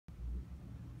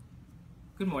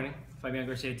Good morning, Fabian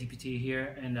Garcia DPT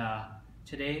here, and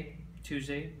today,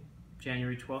 Tuesday,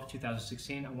 January 12th,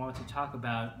 2016, I wanted to talk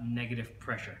about negative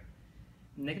pressure.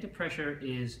 Negative pressure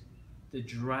is the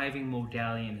driving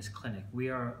modality in this clinic. We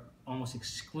are almost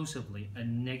exclusively a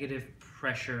negative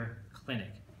pressure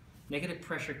clinic. Negative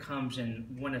pressure comes in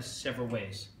one of several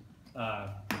ways,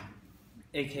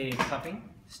 aka cupping,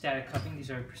 static cupping.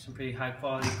 These are some pretty high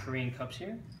quality Korean cups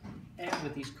here. And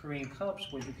with these Korean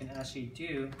cups, what you can actually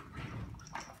do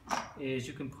is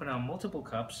you can put on multiple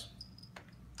cups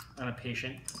on a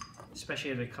patient,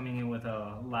 especially if they're coming in with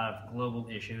a lot of global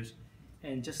issues,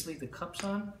 and just leave the cups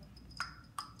on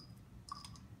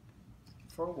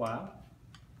for a while.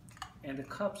 And the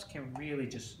cups can really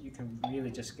you can really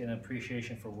just get an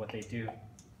appreciation for what they do.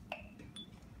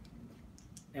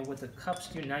 And what the cups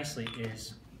do nicely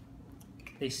is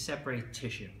they separate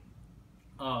tissue.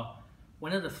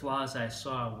 One of the flaws I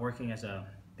saw working as a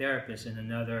therapist in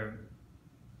another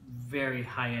very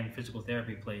high-end physical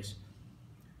therapy place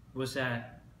was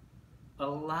that a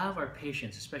lot of our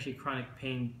patients, especially chronic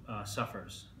pain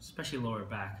sufferers, especially lower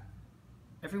back,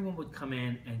 everyone would come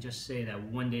in and just say that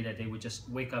one day that they would just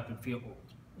wake up and feel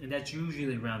old. And that's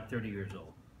usually around 30 years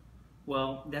old.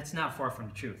 Well, that's not far from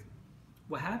the truth.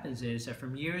 What happens is that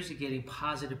from years of getting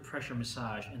positive pressure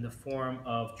massage in the form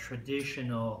of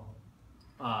traditional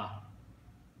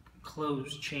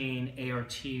closed chain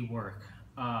ART work,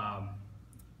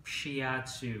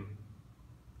 shiatsu,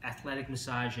 athletic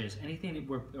massages, anything that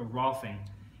we're rolfing,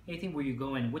 anything where you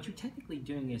go in, what you're technically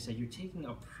doing is that you're taking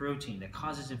a protein that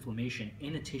causes inflammation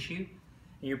in a tissue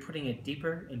and you're putting it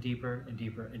deeper and deeper and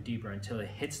deeper and deeper until it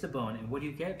hits the bone, and what do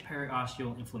you get?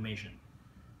 Periosteal inflammation.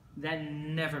 That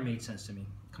never made sense to me.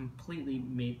 Completely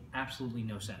made absolutely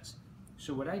no sense.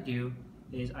 So what I do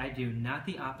is I do not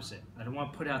the opposite. I don't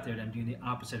want to put out there that I'm doing the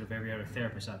opposite of every other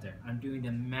therapist out there. I'm doing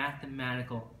the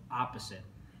mathematical opposite.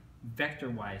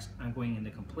 Vector-wise, I'm going in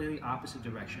the completely opposite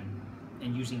direction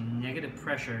and using negative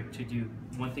pressure to do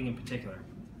one thing in particular.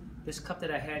 This cup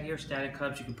that I had here, static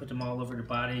cups, you can put them all over the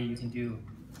body. You can do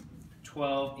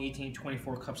 12, 18,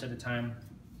 24 cups at a time.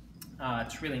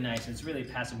 It's really nice. It's really a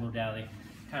passive modality,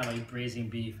 kind of like braising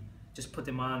beef. Just put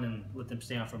them on and let them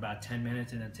stay on for about 10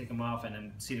 minutes and then take them off and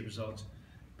then see the results.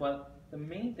 But the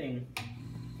main thing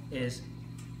is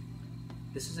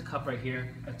this is a cup right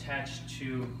here attached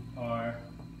to our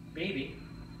baby,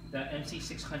 the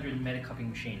MC600 Medicupping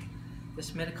machine.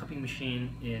 This Medicupping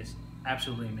machine is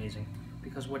absolutely amazing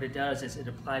because what it does is it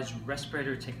applies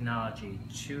respirator technology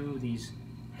to these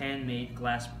handmade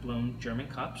glass-blown German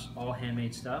cups, all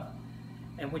handmade stuff.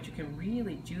 And what you can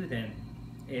really do then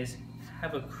is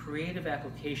have a creative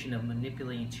application of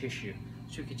manipulating tissue.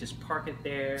 So you can just park it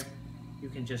there. You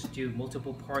can just do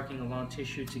multiple parking along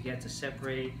tissue to get to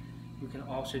separate. You can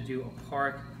also do a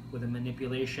park with a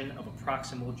manipulation of a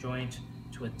proximal joint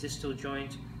to a distal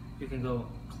joint. You can go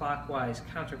clockwise,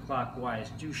 counterclockwise,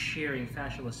 do shearing,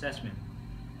 fascial assessment.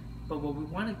 But what we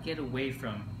want to get away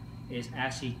from is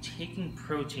actually taking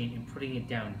protein and putting it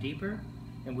down deeper.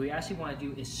 And what we actually want to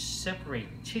do is separate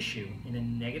tissue in a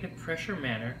negative pressure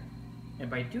manner. And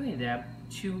by doing that,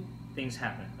 two things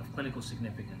happen of clinical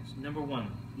significance. Number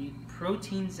one, the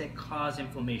proteins that cause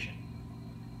inflammation.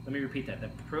 Let me repeat that. The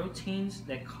proteins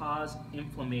that cause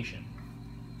inflammation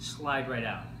slide right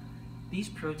out. These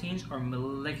proteins are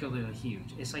molecularly huge.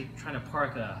 It's like trying to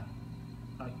park a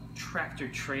tractor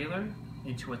trailer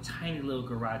into a tiny little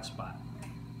garage spot.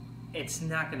 It's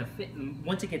not going to fit.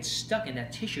 Once it gets stuck in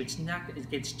that tissue, it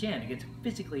gets jammed. It gets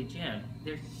physically jammed.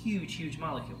 They're huge, huge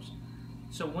molecules.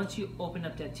 So once you open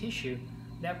up that tissue,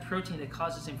 that protein that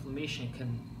causes inflammation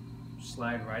can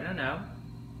slide right on out.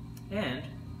 And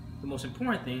the most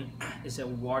important thing is that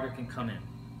water can come in.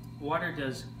 Water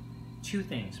does two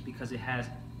things because it has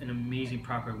an amazing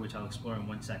property, which I'll explore in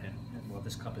 1 second. Well,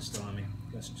 this cup is still on me.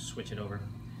 Let's switch it over.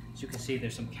 So you can see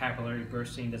there's some capillary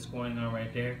bursting that's going on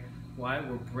right there. Why?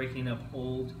 We're breaking up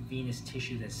old venous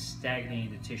tissue that's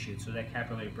stagnating the tissue, so that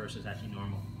capillary burst is actually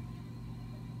normal.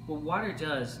 What water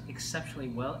does exceptionally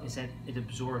well is that it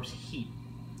absorbs heat.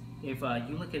 If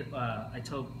you look at, I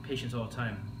tell patients all the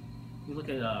time, you look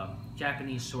at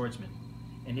Japanese swordsmen,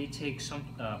 and they take some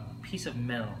piece of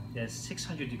metal that's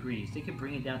 600 degrees. They can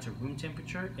bring it down to room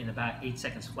temperature in about 8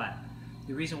 seconds flat.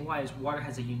 The reason why is water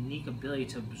has a unique ability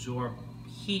to absorb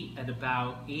heat at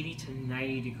about 80 to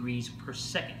 90 degrees per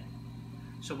second.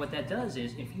 So what that does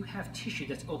is if you have tissue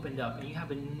that's opened up and you have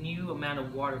a new amount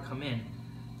of water come in,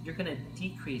 you're going to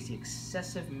decrease the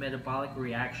excessive metabolic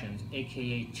reactions,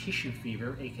 aka tissue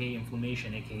fever, aka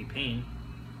inflammation, aka pain.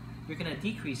 You're going to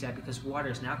decrease that because water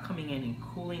is now coming in and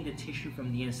cooling the tissue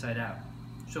from the inside out.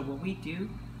 So what we do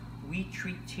we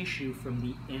treat tissue from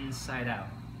the inside out.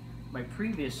 My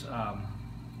previous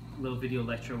little video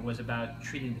lecture was about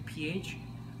treating the pH,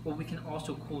 but we can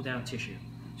also cool down tissue.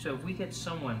 So if we get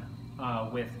someone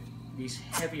with these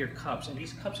heavier cups, and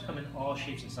these cups come in all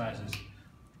shapes and sizes.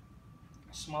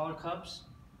 Smaller cups.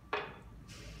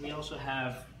 We also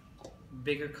have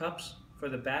bigger cups for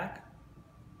the back,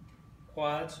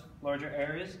 quads, larger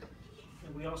areas.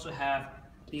 And we also have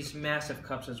these massive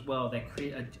cups as well that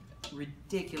create a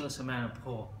ridiculous amount of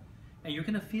pull. And you're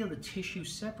gonna feel the tissue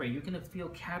separate. You're gonna feel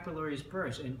capillaries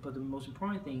burst. But the most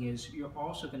important thing is you're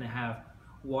also gonna have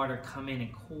water come in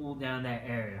and cool down that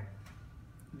area.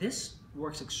 This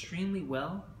works extremely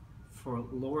well for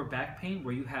lower back pain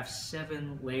where you have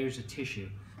 7 layers of tissue.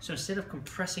 So instead of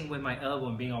compressing with my elbow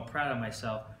and being all proud of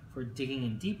myself for digging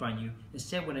in deep on you,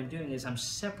 instead what I'm doing is I'm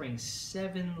separating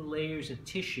 7 layers of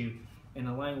tissue and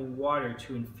allowing water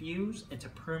to infuse and to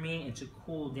permeate and to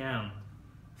cool down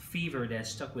fever that's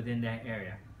stuck within that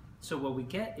area. So what we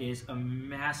get is a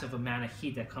massive amount of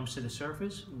heat that comes to the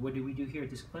surface. What do we do here at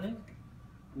this clinic?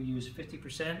 We use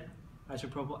 50%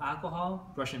 isopropyl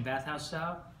alcohol, Russian bathhouse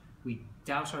style. We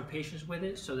douse our patients with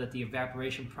it so that the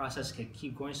evaporation process can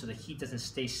keep going so the heat doesn't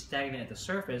stay stagnant at the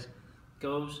surface,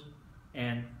 goes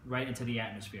and right into the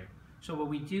atmosphere. So what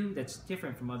we do that's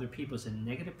different from other people is a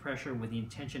negative pressure with the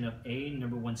intention of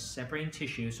number 1, separating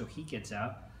tissue so heat gets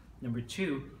out. Number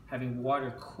 2, having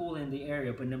water cool in the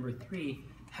area. But number 3,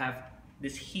 have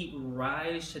this heat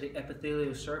rise to the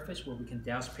epithelial surface where we can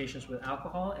douse patients with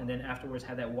alcohol and then afterwards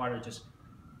have that water just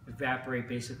evaporate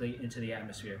basically into the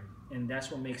atmosphere. And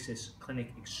that's what makes this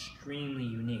clinic extremely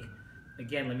unique.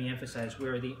 Again, let me emphasize, we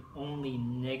are the only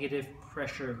negative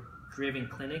pressure driven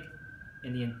clinic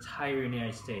in the entire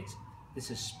United States.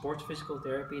 This is sports physical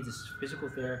therapy. This is physical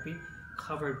therapy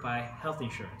covered by health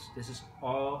insurance. This is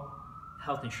all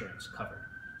health insurance covered.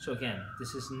 So again,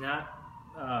 this is not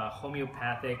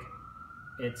homeopathic.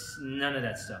 It's none of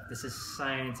that stuff. This is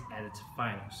science at its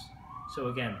finest. So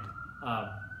again,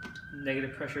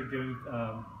 negative pressure driven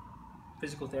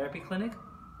physical therapy clinic,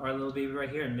 our little baby right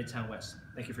here in Midtown West.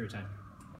 Thank you for your time.